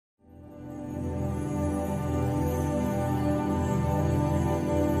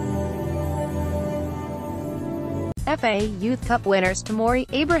FA Youth Cup Winners Tomori,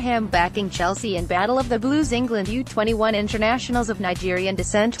 Abraham backing Chelsea in Battle of the Blues. England U21 internationals of Nigerian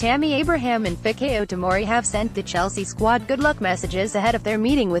descent Tammy Abraham and Fikayo Tomori have sent the Chelsea squad good luck messages ahead of their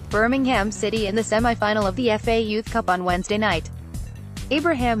meeting with Birmingham City in the semi-final of the FA Youth Cup on Wednesday night.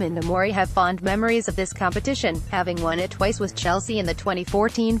 Abraham and Tomori have fond memories of this competition, having won it twice with Chelsea in the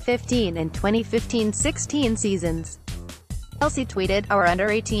 2014-15 and 2015-16 seasons. Chelsea tweeted, "Our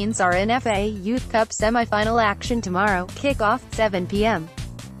under-18s are in FA Youth Cup semi-final action tomorrow, kick-off, 7 p.m.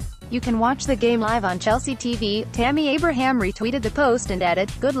 You can watch the game live on Chelsea TV." Tammy Abraham retweeted the post and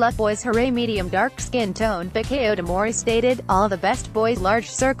added, "Good luck boys, hooray." Medium dark skin tone. Fikayo Tomori stated, "All the best boys." Large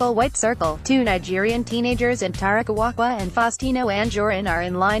circle, white circle. Two Nigerian teenagers in Tarakawakwa and Faustino Anjorin are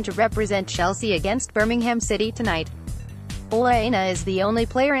in line to represent Chelsea against Birmingham City tonight. Olaina is the only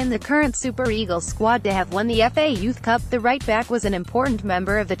player in the current Super Eagles squad to have won the FA Youth Cup. The right-back was an important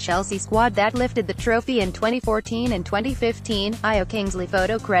member of the Chelsea squad that lifted the trophy in 2014 and 2015. Io Kingsley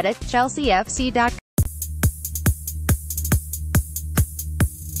photo credit, ChelseaFC.com.